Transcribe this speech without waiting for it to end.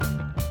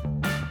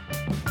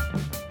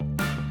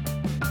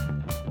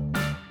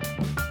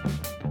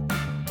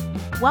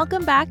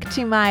Welcome back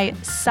to my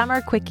Summer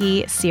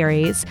Quickie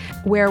series,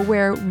 where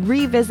we're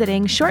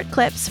revisiting short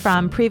clips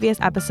from previous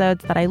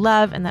episodes that I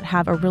love and that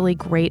have a really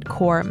great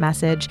core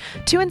message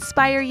to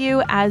inspire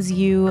you as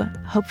you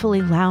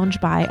hopefully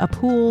lounge by a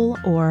pool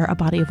or a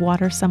body of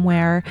water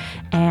somewhere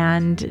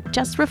and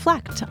just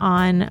reflect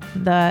on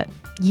the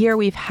year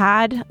we've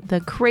had,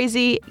 the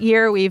crazy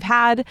year we've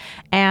had,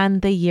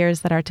 and the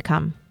years that are to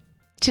come.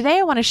 Today,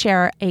 I want to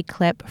share a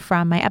clip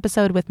from my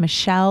episode with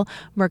Michelle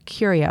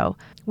Mercurio,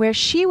 where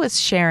she was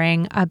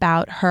sharing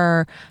about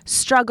her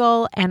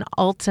struggle and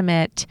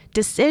ultimate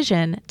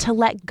decision to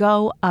let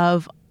go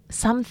of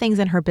some things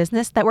in her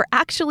business that were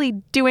actually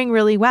doing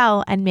really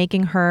well and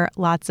making her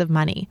lots of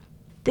money.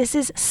 This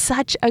is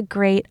such a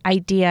great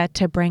idea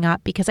to bring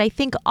up because I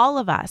think all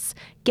of us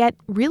get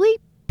really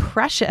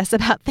precious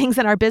about things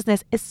in our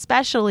business,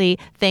 especially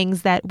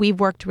things that we've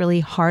worked really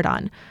hard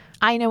on.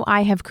 I know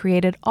I have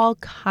created all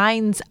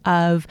kinds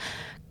of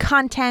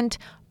content,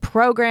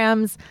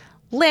 programs,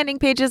 landing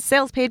pages,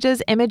 sales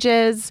pages,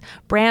 images,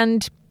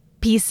 brand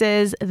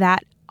pieces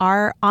that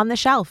are on the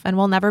shelf and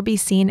will never be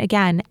seen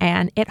again.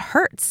 And it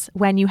hurts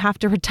when you have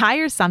to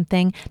retire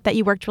something that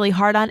you worked really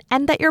hard on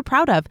and that you're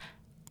proud of,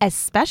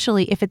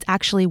 especially if it's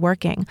actually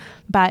working.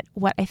 But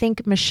what I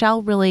think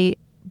Michelle really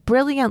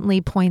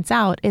brilliantly points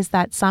out is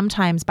that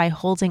sometimes by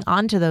holding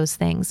on to those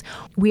things,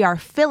 we are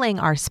filling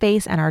our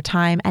space and our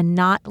time and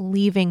not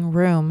leaving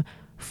room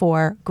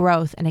for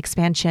growth and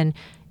expansion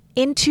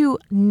into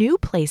new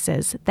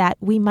places that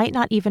we might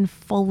not even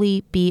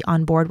fully be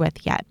on board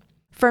with yet.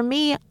 For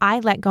me, I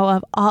let go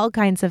of all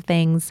kinds of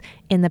things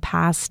in the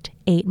past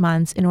 8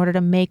 months in order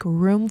to make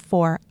room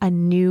for a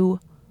new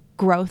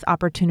growth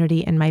opportunity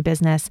in my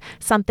business,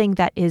 something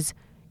that is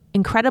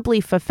incredibly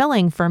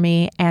fulfilling for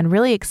me and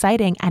really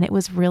exciting, and it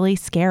was really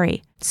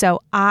scary. So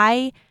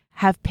I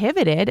have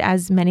pivoted,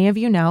 as many of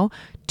you know,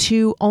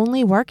 to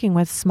only working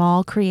with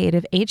small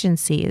creative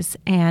agencies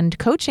and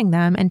coaching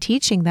them and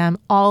teaching them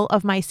all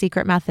of my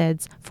secret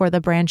methods for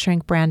the Brand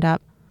Shrink Brand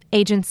Up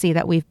agency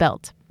that we've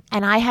built.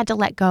 And I had to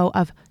let go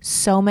of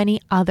so many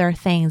other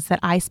things that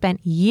I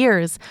spent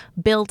years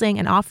building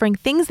and offering,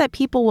 things that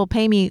people will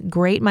pay me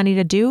great money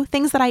to do,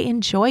 things that I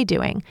enjoy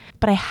doing.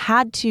 But I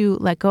had to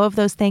let go of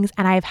those things,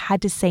 and I've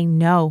had to say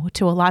no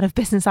to a lot of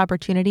business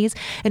opportunities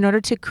in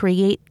order to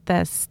create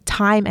this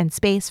time and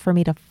space for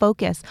me to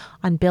focus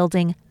on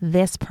building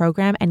this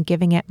program and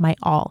giving it my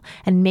all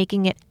and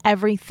making it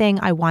everything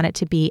I want it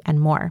to be and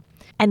more.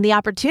 And the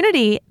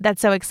opportunity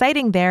that's so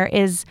exciting there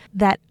is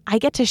that I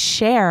get to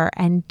share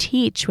and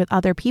teach with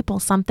other people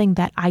something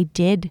that I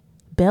did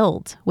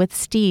build with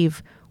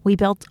Steve. We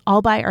built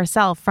all by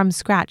ourselves from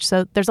scratch.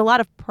 So there's a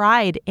lot of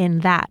pride in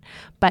that.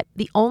 But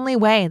the only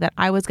way that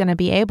I was going to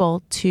be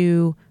able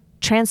to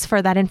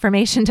transfer that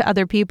information to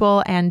other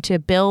people and to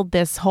build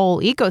this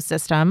whole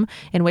ecosystem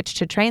in which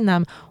to train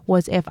them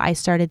was if I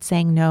started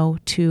saying no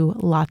to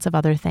lots of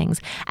other things.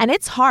 And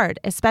it's hard,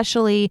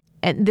 especially,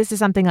 and this is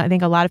something I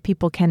think a lot of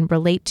people can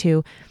relate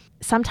to.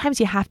 Sometimes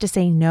you have to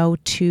say no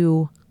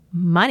to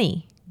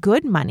money,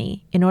 good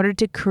money, in order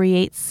to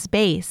create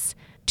space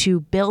to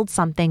build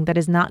something that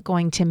is not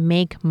going to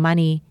make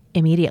money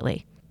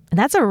immediately. And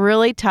that's a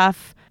really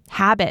tough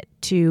habit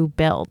to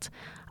build.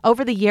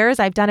 Over the years,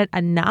 I've done it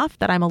enough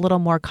that I'm a little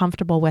more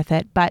comfortable with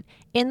it. But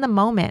in the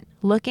moment,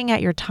 looking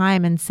at your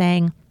time and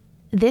saying,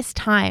 this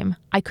time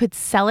I could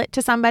sell it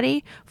to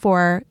somebody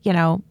for,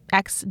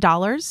 X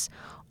dollars,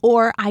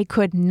 or I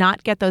could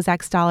not get those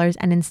X dollars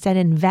and instead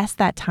invest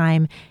that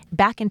time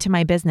back into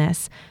my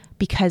business,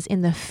 because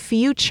in the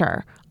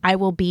future, I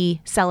will be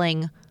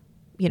selling,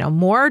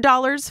 more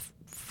dollars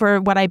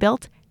for what I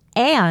built,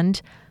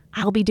 and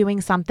I'll be doing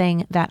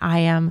something that I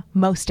am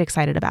most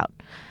excited about.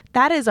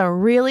 That is a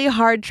really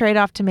hard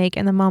trade-off to make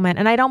in the moment,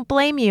 and I don't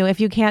blame you if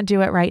you can't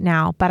do it right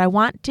now, but I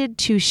wanted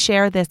to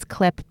share this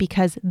clip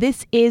because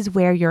this is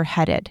where you're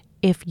headed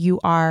if you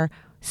are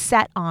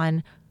set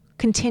on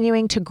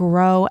continuing to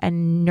grow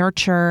and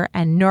nurture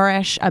and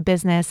nourish a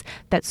business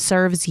that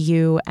serves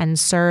you and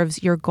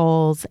serves your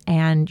goals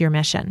and your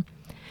mission.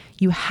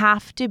 You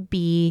have to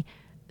be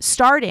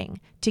starting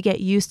to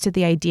get used to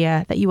the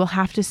idea that you will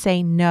have to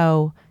say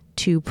no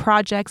to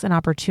projects and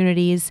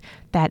opportunities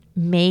that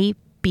may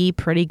be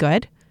pretty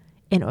good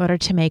in order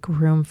to make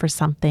room for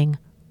something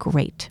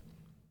great.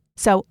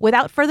 So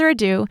without further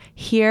ado,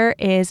 here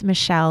is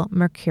Michelle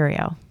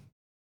Mercurio.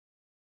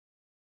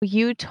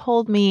 You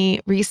told me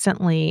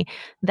recently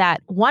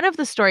that one of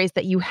the stories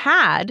that you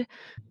had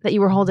that you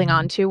were holding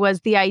on to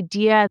was the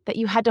idea that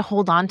you had to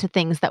hold on to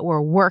things that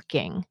were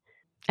working.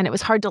 And it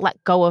was hard to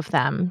let go of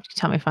them.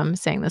 Tell me if I'm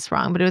saying this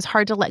wrong, but it was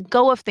hard to let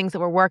go of things that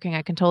were working.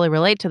 I can totally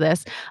relate to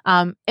this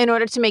in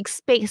order to make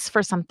space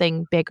for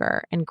something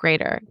bigger and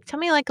greater. Tell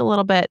me a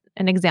little bit,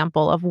 an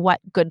example of what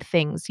good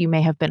things you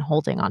may have been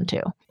holding on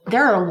to.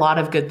 There are a lot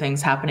of good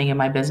things happening in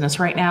my business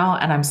right now,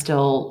 and I'm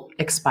still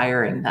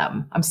expiring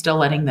them. I'm still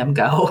letting them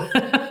go.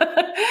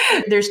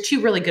 There's two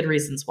really good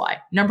reasons why.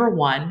 Number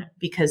one,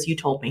 because you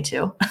told me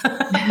to.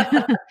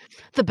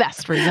 The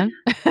best reason.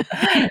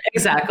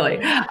 Exactly.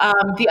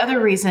 The other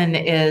reason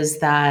is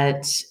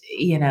that,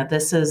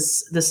 this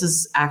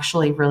is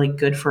actually really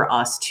good for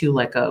us to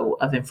let go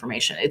of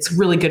information. It's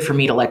really good for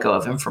me to let go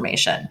of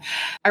information.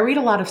 I read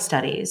a lot of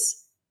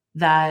studies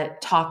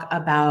that talk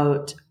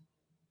about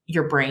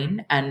your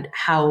brain and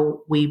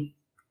how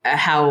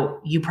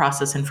you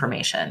process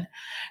information.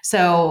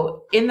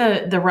 So in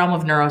the realm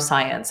of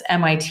neuroscience,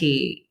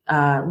 MIT,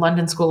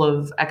 London School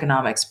of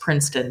Economics,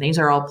 Princeton, these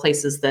are all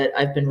places that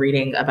I've been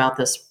reading about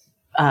this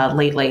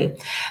lately.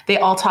 They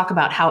all talk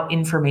about how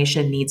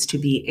information needs to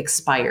be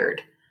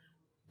expired,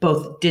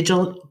 both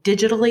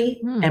digitally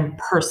and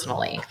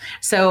personally.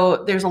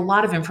 So there's a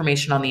lot of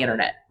information on the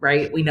internet,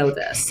 right? We know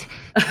this.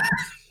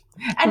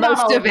 And most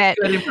not all of it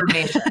good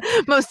information.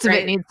 Most right?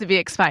 of it needs to be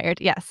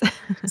expired. Yes.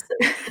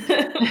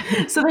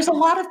 So there's a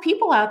lot of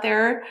people out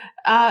there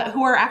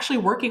who are actually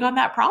working on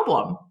that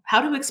problem,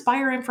 how to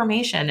expire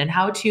information and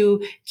how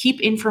to keep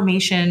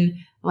information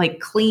like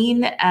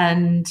clean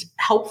and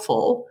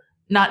helpful,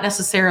 not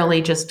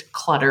necessarily just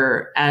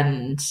clutter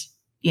and,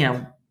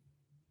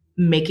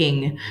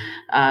 making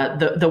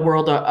the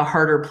world a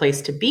harder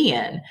place to be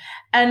in.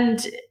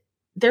 And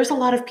there's a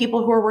lot of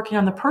people who are working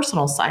on the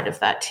personal side of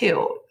that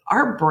too.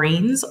 Our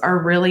brains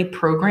are really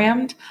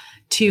programmed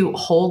to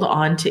hold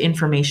on to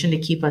information to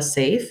keep us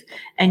safe.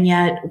 And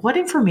yet, what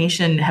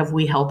information have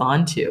we held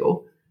on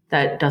to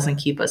that doesn't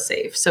keep us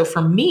safe? So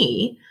for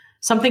me,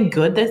 something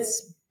good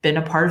that's been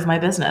a part of my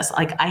business,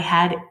 like I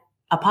had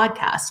a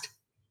podcast.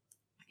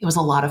 It was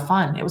a lot of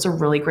fun. It was a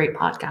really great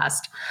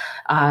podcast.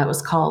 It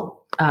was called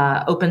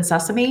Open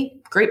Sesame.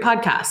 Great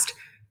podcast.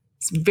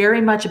 It's very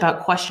much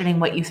about questioning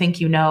what you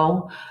think you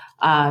know,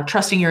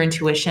 trusting your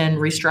intuition,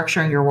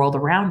 restructuring your world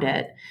around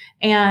it.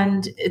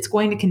 And it's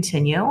going to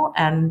continue.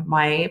 And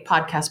my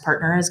podcast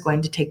partner is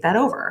going to take that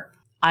over.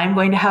 I'm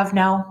going to have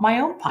now my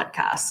own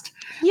podcast.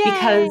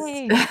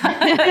 Yay!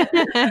 Because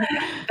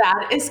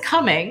that is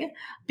coming.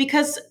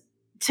 Because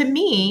to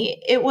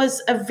me, it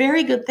was a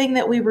very good thing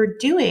that we were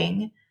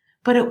doing,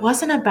 but it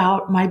wasn't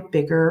about my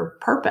bigger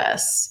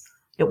purpose.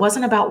 It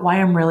wasn't about why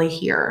I'm really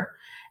here.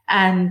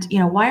 And,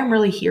 why I'm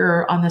really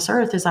here on this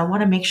earth is I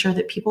want to make sure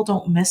that people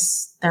don't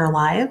miss their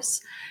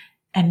lives.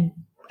 And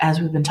as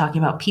we've been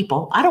talking about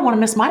people, I don't want to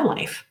miss my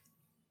life.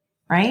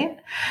 Right.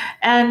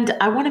 And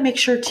I want to make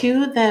sure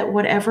too that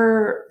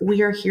whatever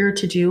we are here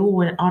to do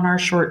on our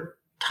short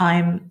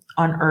time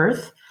on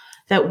earth,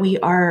 that we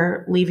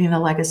are leaving the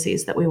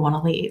legacies that we want to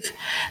leave.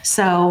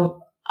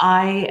 So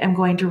I am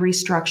going to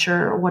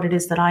restructure what it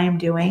is that I am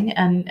doing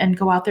and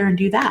go out there and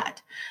do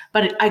that.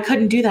 But I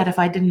couldn't do that if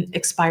I didn't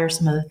expire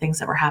some of the things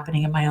that were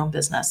happening in my own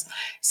business.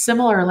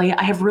 Similarly,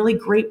 I have really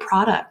great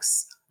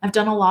products. I've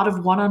done a lot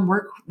of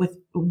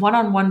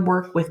one-on-one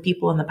work with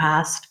people in the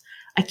past.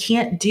 I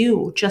can't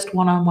do just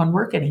one-on-one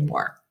work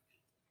anymore.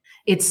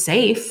 It's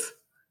safe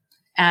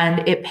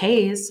and it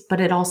pays,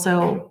 but it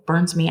also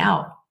burns me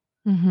out.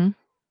 Mm-hmm.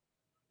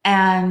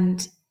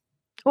 And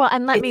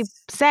let me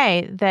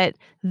say that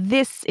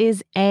this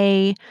is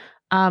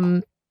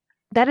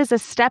that is a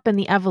step in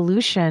the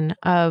evolution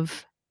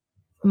of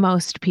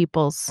most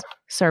people's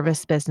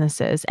service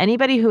businesses.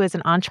 Anybody who is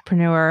an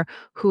entrepreneur,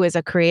 who is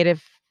a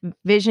creative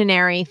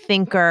visionary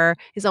thinker,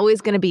 is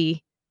always going to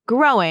be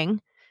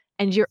growing.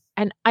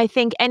 And I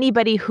think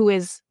anybody who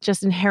is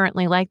just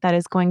inherently like that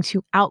is going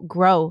to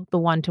outgrow the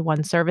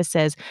one-to-one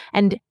services.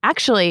 And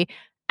actually,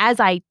 as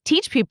I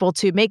teach people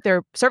to make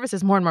their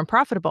services more and more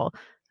profitable,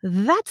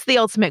 that's the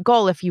ultimate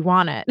goal if you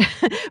want it.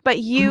 But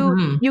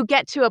you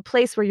get to a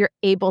place where you're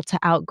able to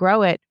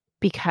outgrow it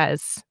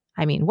because,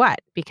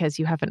 because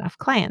you have enough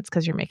clients,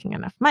 because you're making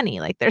enough money.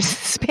 Like there's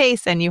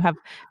space and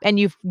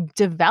you've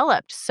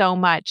developed so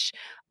much,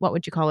 what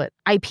would you call it?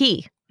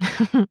 IP,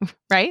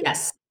 right?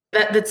 Yes.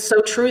 That's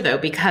so true though,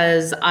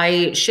 because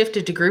I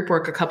shifted to group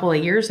work a couple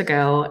of years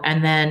ago.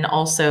 And then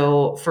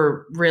also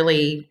for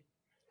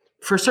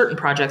certain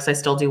projects, I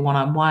still do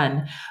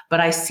one-on-one, but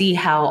I see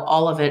how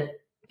all of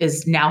it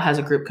now has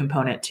a group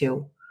component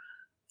too.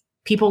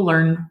 People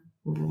learn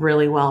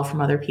really well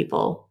from other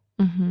people.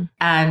 Mm-hmm.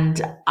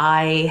 And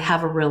I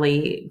have a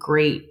really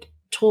great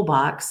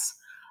toolbox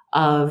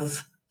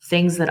of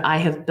things that I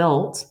have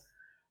built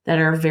that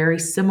are very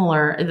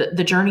similar.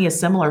 The journey is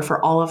similar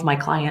for all of my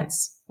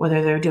clients,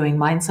 whether they're doing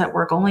mindset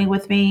work only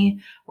with me,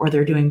 or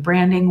they're doing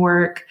branding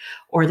work,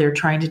 or they're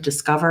trying to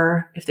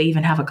discover if they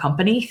even have a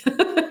company,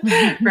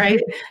 right?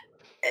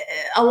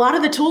 A lot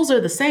of the tools are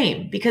the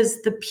same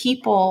because the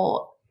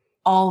people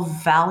all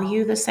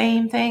value the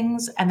same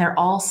things and they're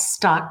all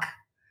stuck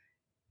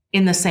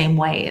in the same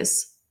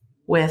ways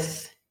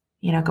with,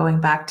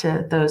 going back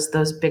to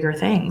those bigger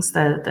things,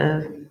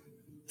 the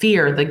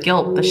fear, the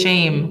guilt, the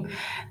shame,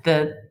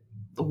 the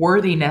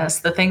worthiness,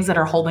 the things that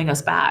are holding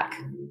us back.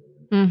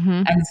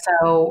 Mm-hmm. And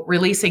so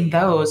releasing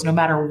those, no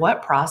matter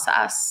what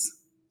process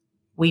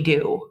we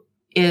do,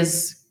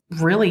 is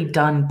really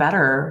done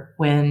better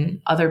when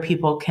other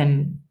people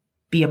can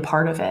be a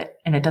part of it.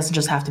 And it doesn't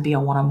just have to be a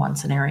one-on-one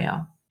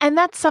scenario. And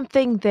that's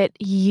something that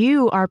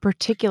you are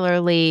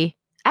particularly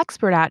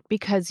expert at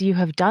because you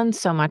have done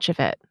so much of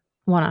it.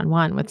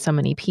 one-on-one with so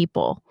many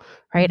people,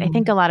 right? I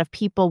think a lot of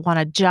people want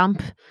to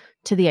jump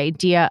to the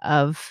idea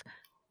of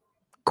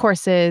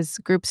courses,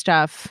 group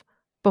stuff,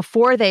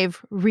 before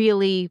they've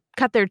really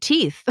cut their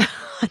teeth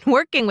on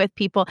working with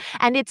people.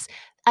 And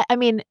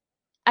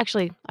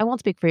actually, I won't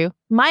speak for you.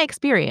 My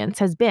experience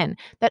has been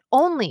that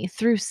only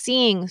through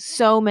seeing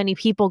so many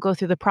people go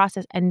through the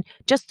process and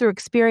just through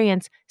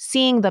experience,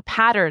 seeing the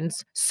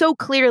patterns so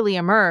clearly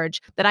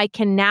emerge that I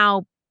can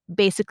now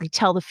basically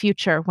tell the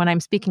future when I'm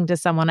speaking to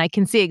someone. I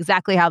can see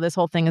exactly how this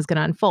whole thing is going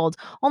to unfold.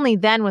 Only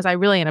then was I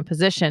really in a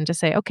position to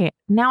say, okay,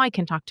 now I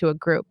can talk to a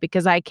group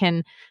because I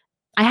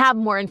have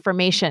more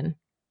information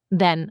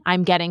than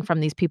I'm getting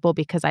from these people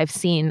because I've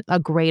seen a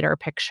greater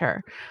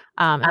picture.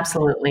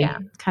 Absolutely. Yeah,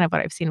 kind of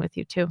what I've seen with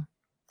you too.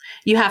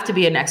 You have to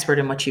be an expert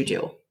in what you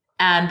do.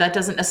 And that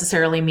doesn't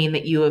necessarily mean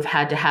that you have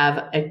had to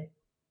have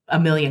a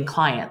million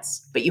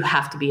clients, but you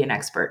have to be an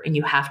expert and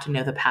you have to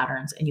know the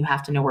patterns and you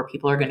have to know where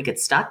people are going to get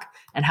stuck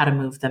and how to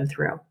move them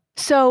through.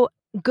 So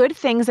good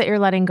things that you're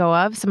letting go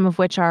of, some of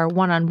which are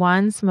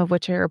one-on-one, some of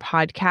which are your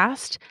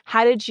podcast.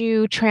 How did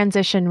you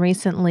transition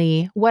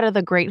recently? What are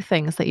the great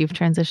things that you've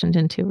transitioned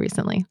into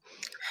recently?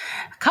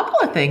 A couple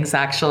of things,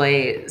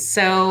 actually.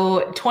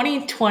 So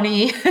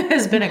 2020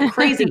 has been a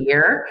crazy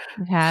year.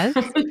 It has.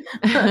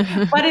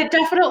 But it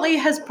definitely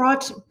has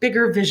brought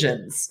bigger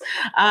visions.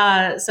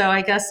 So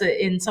I guess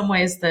in some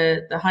ways,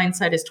 the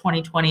hindsight is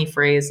 2020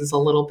 phrase is a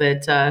little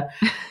bit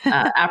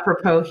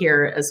apropos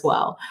here as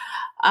well.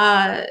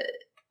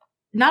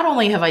 Not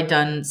only have I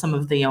done some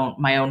of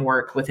my own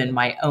work within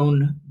my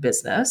own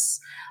business,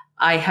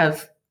 I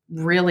have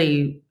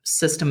really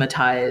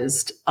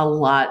systematized a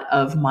lot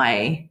of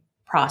my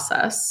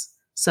process.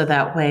 So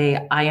that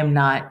way I am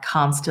not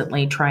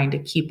constantly trying to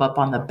keep up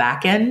on the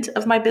back end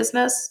of my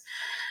business.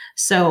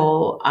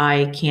 So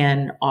I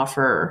can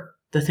offer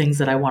the things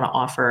that I want to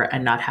offer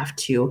and not have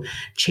to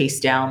chase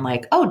down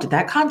like, oh, did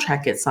that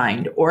contract get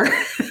signed? Or,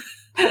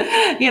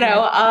 did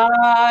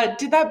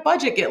that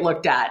budget get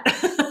looked at?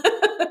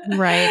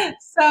 Right.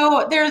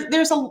 So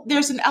there's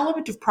an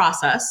element of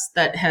process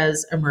that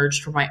has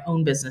emerged for my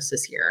own business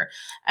this year.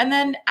 And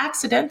then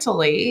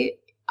accidentally,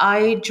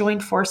 I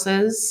joined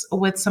forces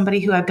with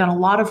somebody who I've done a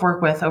lot of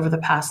work with over the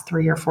past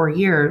 3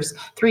 years.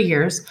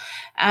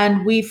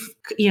 And we've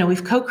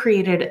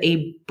co-created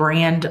a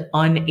brand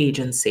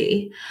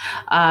unagency.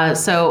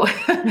 So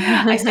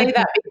I say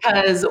that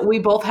because we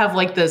both have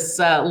like this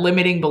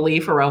limiting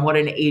belief around what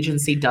an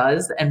agency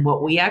does and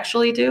what we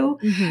actually do.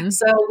 Mm-hmm.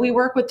 So we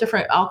work with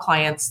different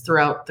clients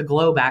throughout the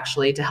globe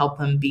actually to help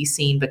them be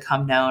seen,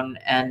 become known,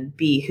 and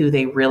be who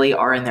they really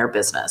are in their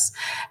business.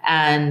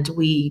 And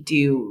we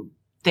do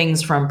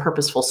things from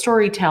purposeful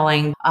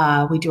storytelling.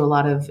 We do a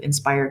lot of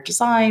inspired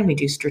design. We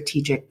do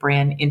strategic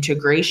brand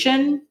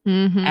integration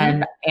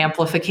and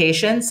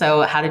amplification.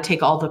 So how to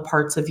take all the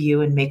parts of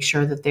you and make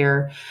sure that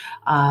they're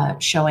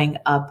showing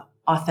up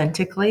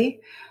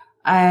authentically.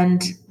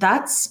 And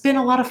that's been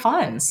a lot of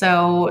fun.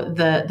 So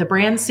the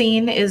brand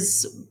scene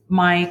is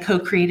my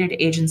co-created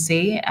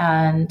agency.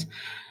 And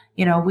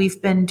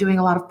we've been doing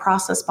a lot of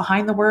process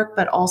behind the work,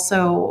 but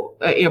also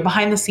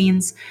behind the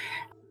scenes.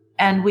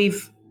 And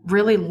we've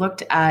really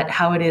looked at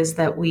how it is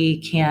that we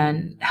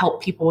can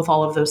help people with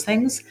all of those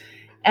things.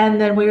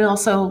 And then we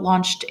also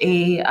launched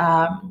a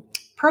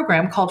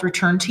program called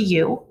Return to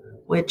You,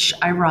 which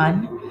I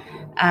run.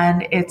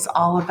 And it's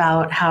all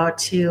about how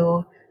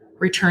to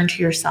return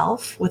to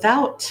yourself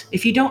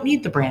if you don't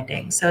need the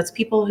branding. So it's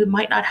people who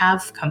might not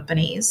have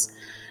companies,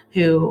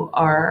 who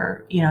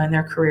are, in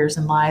their careers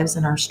and lives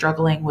and are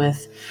struggling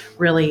with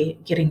really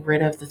getting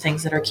rid of the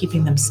things that are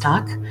keeping them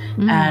stuck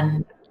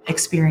and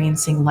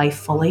experiencing life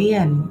fully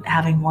and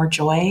having more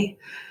joy.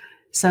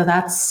 So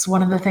that's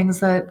one of the things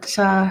that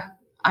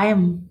I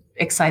am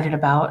excited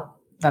about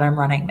that I'm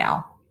running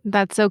now.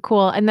 That's so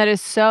cool. And that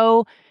is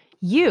so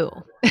you.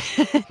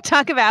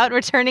 Talk about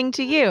returning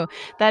to you.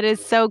 That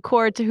is so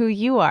core to who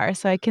you are.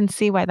 So I can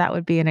see why that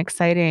would be an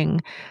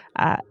exciting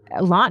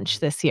launch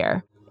this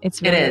year.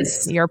 It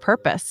is your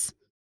purpose.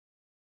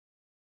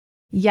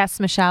 Yes,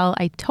 Michelle,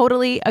 I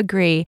totally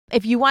agree.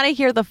 If you want to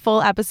hear the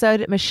full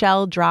episode,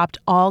 Michelle dropped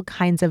all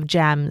kinds of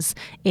gems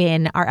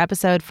in our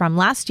episode from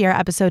last year,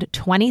 episode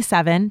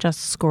 27.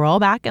 Just scroll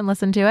back and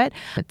listen to it.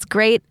 It's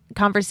great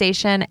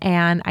conversation,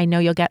 and I know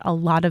you'll get a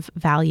lot of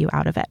value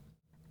out of it.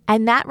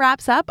 And that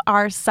wraps up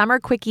our Summer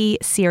Quickie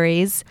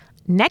series.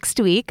 Next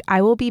week,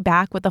 I will be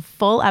back with a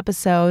full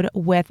episode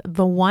with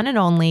the one and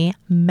only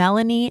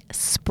Melanie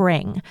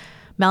Spring.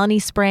 Melanie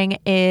Spring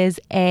is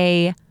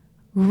a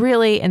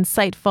really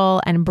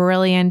insightful and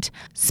brilliant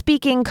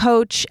speaking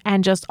coach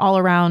and just all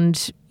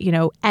around,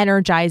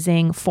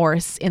 energizing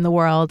force in the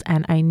world.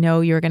 And I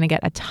know you're going to get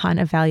a ton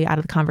of value out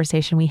of the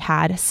conversation we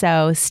had.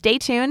 So stay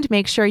tuned.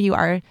 Make sure you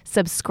are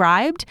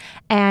subscribed.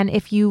 And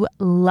if you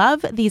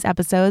love these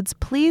episodes,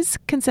 please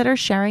consider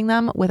sharing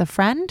them with a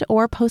friend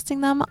or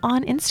posting them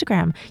on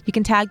Instagram. You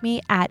can tag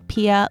me at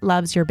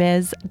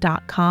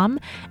pialovesyourbiz.com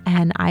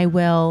and I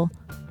will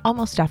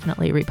almost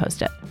definitely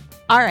repost it.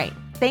 All right.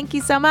 Thank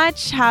you so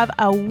much. Have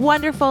a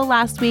wonderful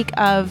last week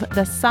of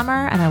the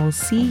summer, and I will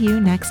see you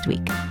next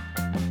week.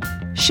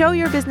 Show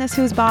Your Business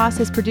Who's Boss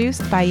is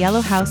produced by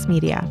Yellow House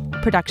Media.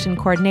 Production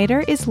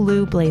coordinator is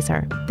Lou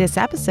Blazer. This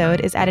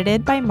episode is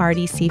edited by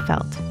Marty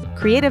Seafelt.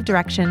 Creative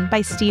direction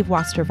by Steve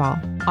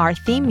Wasterval. Our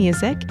theme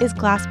music is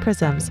Glass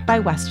Prisms by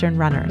Western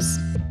Runners.